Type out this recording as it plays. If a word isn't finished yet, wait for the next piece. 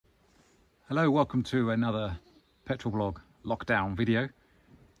Hello, welcome to another petrol blog lockdown video.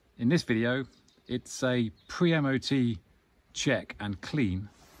 In this video, it's a pre-MOT check and clean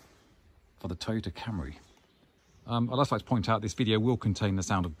for the Toyota Camry. I'd also like to point out this video will contain the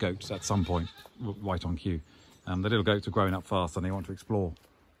sound of goats at some point, right on cue. The little goats are growing up fast and they want to explore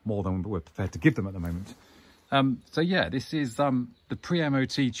more than we're prepared to give them at the moment. So yeah, this is the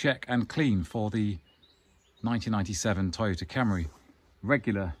pre-MOT check and clean for the 1997 Toyota Camry.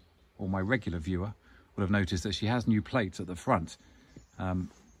 My regular viewer will have noticed that she has new plates at the front. At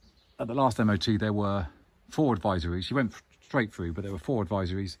the last MOT there were 4 advisories. She went straight through, but there were 4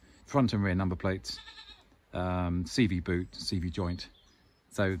 advisories, front and rear number plates, CV boot, CV joint.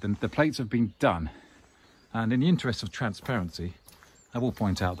 So the plates have been done, and in the interest of transparency I will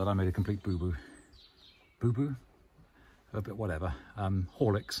point out that I made a complete boo-boo, a bit whatever,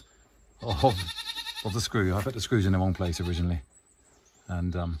 Horlicks of the screw. I put the screws in the wrong place originally,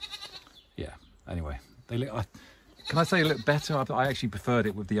 and yeah, anyway, they look, can I say a little better? I actually preferred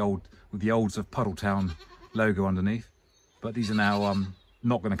it with the olds of Puddletown logo underneath, but these are now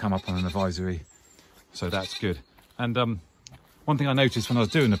not going to come up on an advisory, so that's good. And one thing I noticed when I was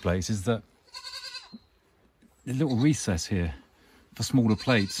doing the place is that the little recess here for smaller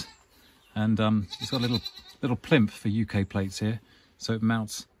plates, and it's got a little plimp for UK plates here, so it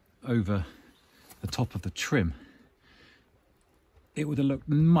mounts over the top of the trim. It would have looked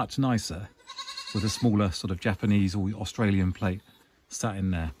much nicer with a smaller sort of Japanese or Australian plate sat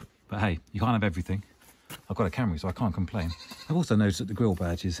in there. But hey, you can't have everything. I've got a Camry, so I can't complain. I've also noticed that the grille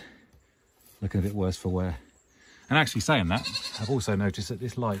badge is looking a bit worse for wear. And actually saying that, I've also noticed that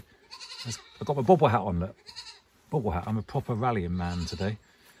this light, I've got my bobble hat on, look. Bobble hat, I'm a proper rallying man today.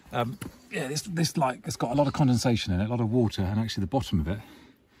 Yeah, this light, it's got a lot of condensation in it, a lot of water, and actually the bottom of it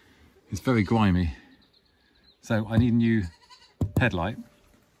is very grimy. So I need a new headlight,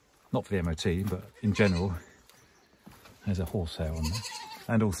 not for the MOT, but in general. There's a horsehair on there.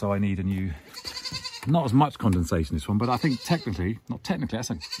 And also I need a new, not as much condensation this one, but I think not technically,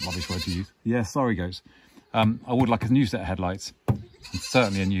 that's a rubbish word to use. Yeah, sorry goats. I would like a new set of headlights, and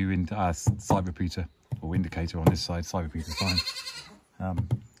certainly a new side repeater, or indicator on this side. Side repeater fine,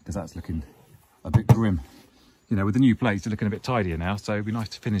 because that's looking a bit grim. You know, with the new plates, they're looking a bit tidier now, so it'd be nice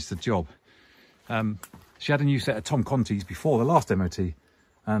to finish the job. She had a new set of Tom Conti's before the last MOT,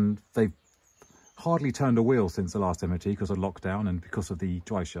 and they've hardly turned a wheel since the last MOT because of lockdown and because of the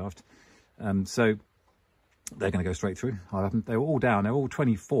drive shaft. So they're going to go straight through. They were all down. They were all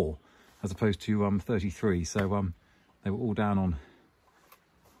 24 as opposed to 33. So they were all down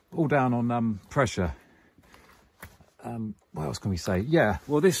on pressure. What else can we say? Yeah,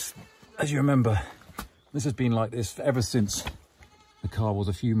 well, this, as you remember, this has been like this ever since the car was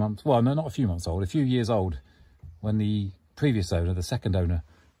a few months, well, no, not a few months old, a few years old, when the previous owner, the second owner,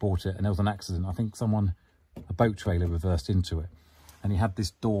 bought it, and there was an accident. I think a boat trailer reversed into it, and he had this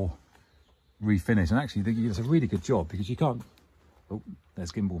door refinished. And actually, it's a really good job, because you can't, oh,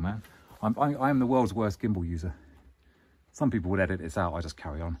 there's gimbal man. I am the world's worst gimbal user. Some people would edit this out, I just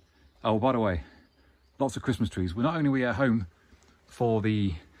carry on. Oh, by the way, lots of Christmas trees. Not only are we at home for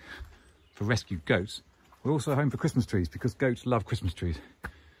rescued goats, we're also home for Christmas trees, because goats love Christmas trees. So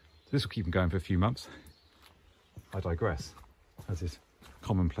this will keep them going for a few months. I digress, as is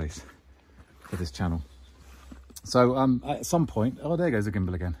commonplace for this channel. So at some point, oh, there goes the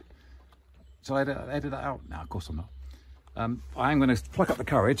gimbal again. Shall I edit that out? No, of course I'm not. I am going to pluck up the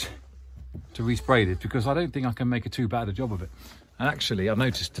courage to respray it, because I don't think I can make too bad a job of it. And actually, I've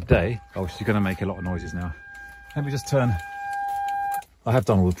noticed today, oh, she's going to make a lot of noises now. Let me just turn. I have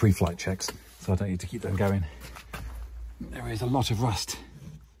done all the pre-flight checks, so I don't need to keep them going. There is a lot of rust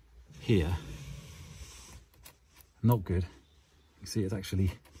here. Not good. You see it's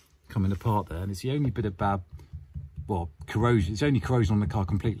actually coming apart there, and it's the only bit of bad, well, corrosion. It's only corrosion on the car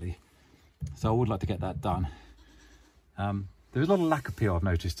completely. So I would like to get that done. There's a lot of lack appeal I've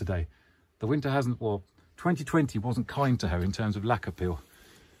noticed today. The winter hasn't, well, 2020 wasn't kind to her in terms of lack appeal.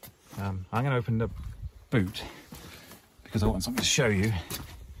 I'm going to open the boot because I want something to show you.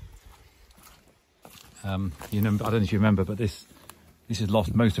 You know, I don't know if you remember, but this has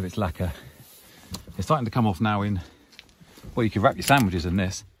lost most of its lacquer. It's starting to come off now in, well, you could wrap your sandwiches in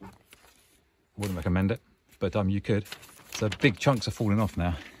this. I wouldn't recommend it, but you could. So big chunks are falling off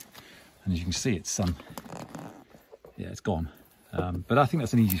now. And as you can see, it's yeah, it's gone. But I think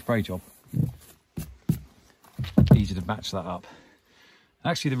that's an easy spray job. Easy to match that up.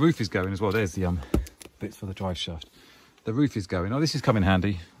 Actually, the roof is going as well. There's the bits for the drive shaft. The roof is going. Oh, this is coming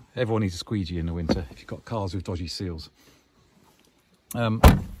handy. Everyone needs a squeegee in the winter if you've got cars with dodgy seals.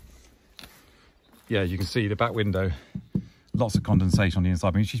 Yeah, you can see the back window lots of condensation on the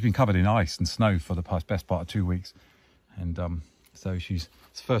inside. I mean, she's been covered in ice and snow for the best part of 2 weeks. And so it's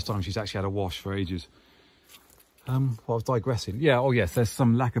the first time she's actually had a wash for ages. Well, I was digressing. Yeah, oh yes, there's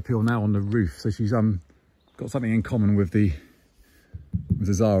some lack appeal now on the roof. So she's got something in common with the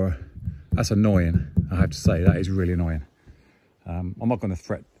Zara. That's annoying, I have to say. That is really annoying. I'm not going to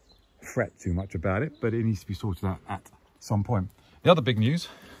fret too much about it, but it needs to be sorted out at some point. The other big news,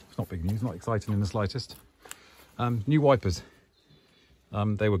 it's not big news, not exciting in the slightest. New wipers.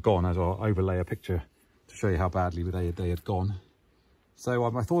 They were gone, as I'll overlay a picture to show you how badly they had gone. So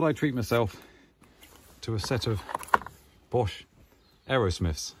I thought I'd treat myself to a set of Bosch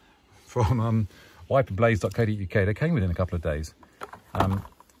Aerosmiths from wiperblaze.co.uk. They came within a couple of days. And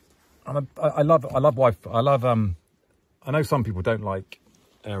I love wiper. I know some people don't like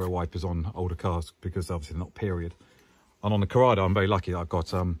aero wipers on older cars because obviously they're not period. And on the Corrado, I'm very lucky that I've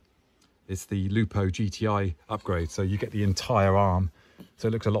got it's the Lupo GTI upgrade, so you get the entire arm, so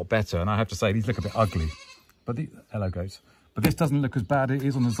it looks a lot better. And I have to say, these look a bit ugly, but hello goats. But this doesn't look as bad as it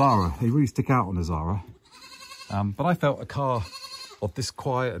is on the Zara. They really stick out on the Zara. But I felt a car of this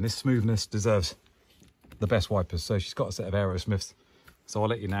quiet and this smoothness deserves the best wipers. So she's got a set of Aerosmiths. So I'll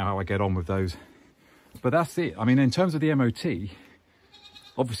let you know how I get on with those. But that's it. I mean, in terms of the MOT,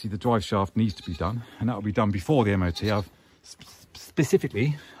 obviously the drive shaft needs to be done, and that will be done before the MOT. I've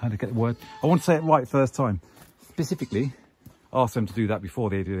specifically, I had to get the word, I want to say it right first time, specifically asked them to do that before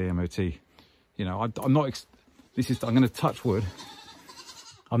they do the MOT. You know, I'm not, I'm going to touch wood.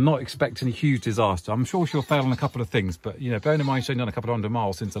 I'm not expecting a huge disaster. I'm sure she'll fail on a couple of things, but, you know, bearing in mind she's only done a couple of 100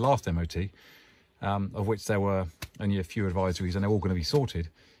 miles since the last MOT, of which there were only a few advisories and they're all going to be sorted,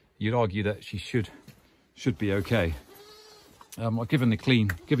 you'd argue that she should be okay. I've given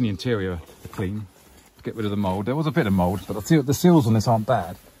the interior a clean to get rid of the mould. There was a bit of mould, but the seals on this aren't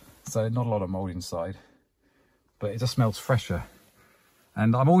bad, so not a lot of mould inside, but it just smells fresher.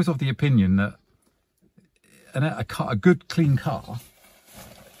 And I'm always of the opinion that a good clean car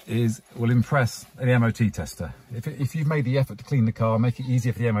will impress the MOT tester. If you've made the effort to clean the car, make it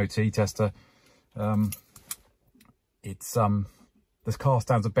easier for the MOT tester, this car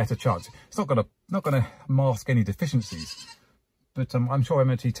stands a better chance. It's not gonna mask any deficiencies, but I'm sure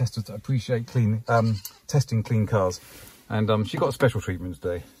MOT testers appreciate testing clean cars. And she got a special treatment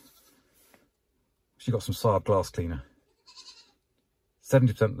today. She got some Saab glass cleaner.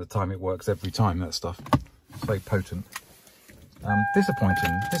 70% of the time it works every time, that stuff. It's very potent.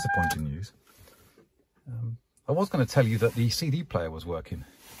 Disappointing news. I was going to tell you that the CD player was working,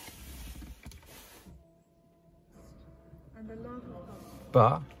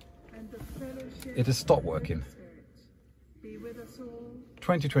 but it has stopped working.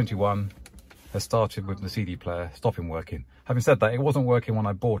 2021 has started with the CD player stopping working. Having said that, it wasn't working when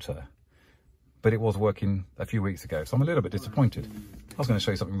I bought her, but it was working a few weeks ago, so I'm a little bit disappointed. I was going to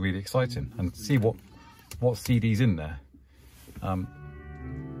show you something really exciting and see what CD's in there.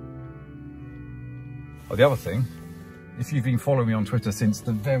 The other thing, if you've been following me on Twitter since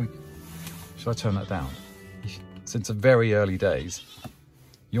the very... Should I turn that down? Since the very early days,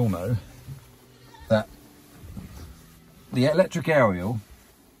 you'll know that the electric aerial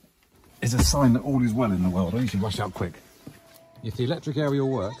is a sign that all is well in the world. I need to rush out quick. If the electric aerial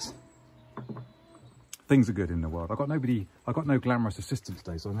works, things are good in the world. I've got no glamorous assistant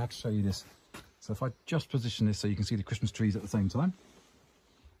today, so I'm going to have to show you this. So if I just position this so you can see the Christmas trees at the same time.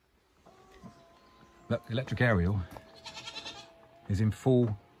 Look, the electric aerial is in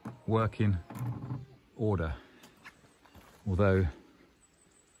full working order. Although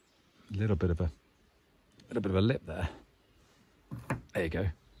a little bit of a lip there. There you go.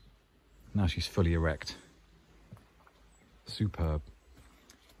 Now she's fully erect. Superb.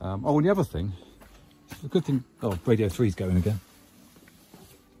 Oh, and the other thing, the good thing, oh, Radio 3's going again.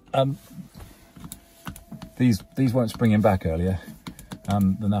 These weren't springing back earlier.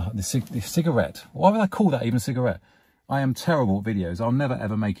 The cigarette, why would I call that even a cigarette? I am terrible at videos. I'll never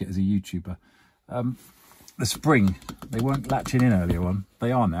ever make it as a YouTuber. The spring, they weren't latching in earlier on.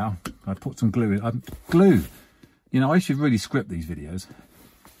 They are now. I put some glue in. Glue! You know, I should really script these videos.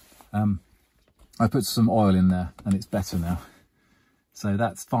 I put some oil in there and it's better now. So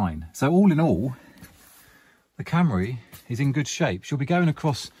that's fine. So all in all, the Camry is in good shape. She'll be going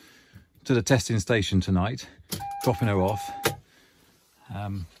across to the testing station tonight, dropping her off.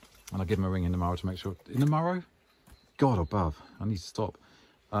 And I'll give him a ring in the Morrow to make sure. In the Morrow? God above, I need to stop.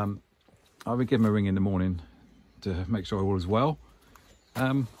 I will give him a ring in the morning to make sure all is well.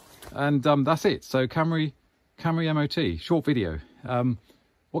 That's it. So Camry MOT, short video.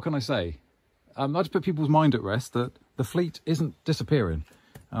 What can I say? I'll just put people's mind at rest that the fleet isn't disappearing.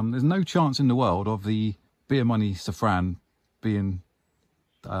 There's no chance in the world of the beer money Safran being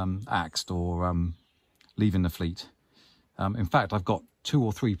axed or leaving the fleet. In fact, I've got 2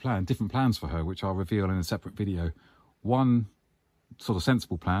 or 3 different plans for her, which I'll reveal in a separate video. One sort of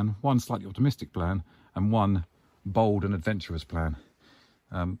sensible plan, one slightly optimistic plan, and one bold and adventurous plan.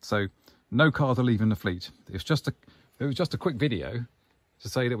 So no cars are leaving the fleet. It was just a quick video to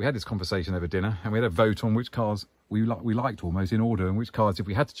say that we had this conversation over dinner, and we had a vote on which cars we liked almost in order, and which cars, if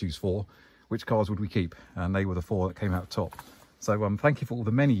we had to choose 4, which cars would we keep, and they were the 4 that came out top. So thank you for all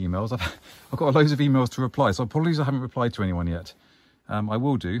the many emails. I've got loads of emails to reply, so apologies I haven't replied to anyone yet. I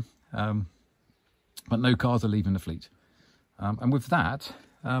will do, but no cars are leaving the fleet. And with that,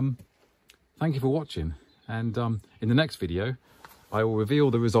 thank you for watching. And in the next video, I will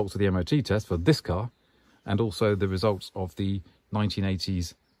reveal the results of the MOT test for this car, and also the results of the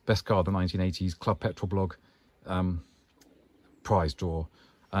 1980s Best Car of the 1980s Club Petrol Blog prize draw.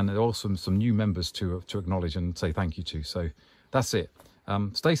 And there are also some new members to acknowledge and say thank you to. So that's it.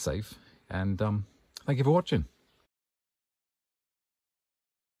 Stay safe, and thank you for watching.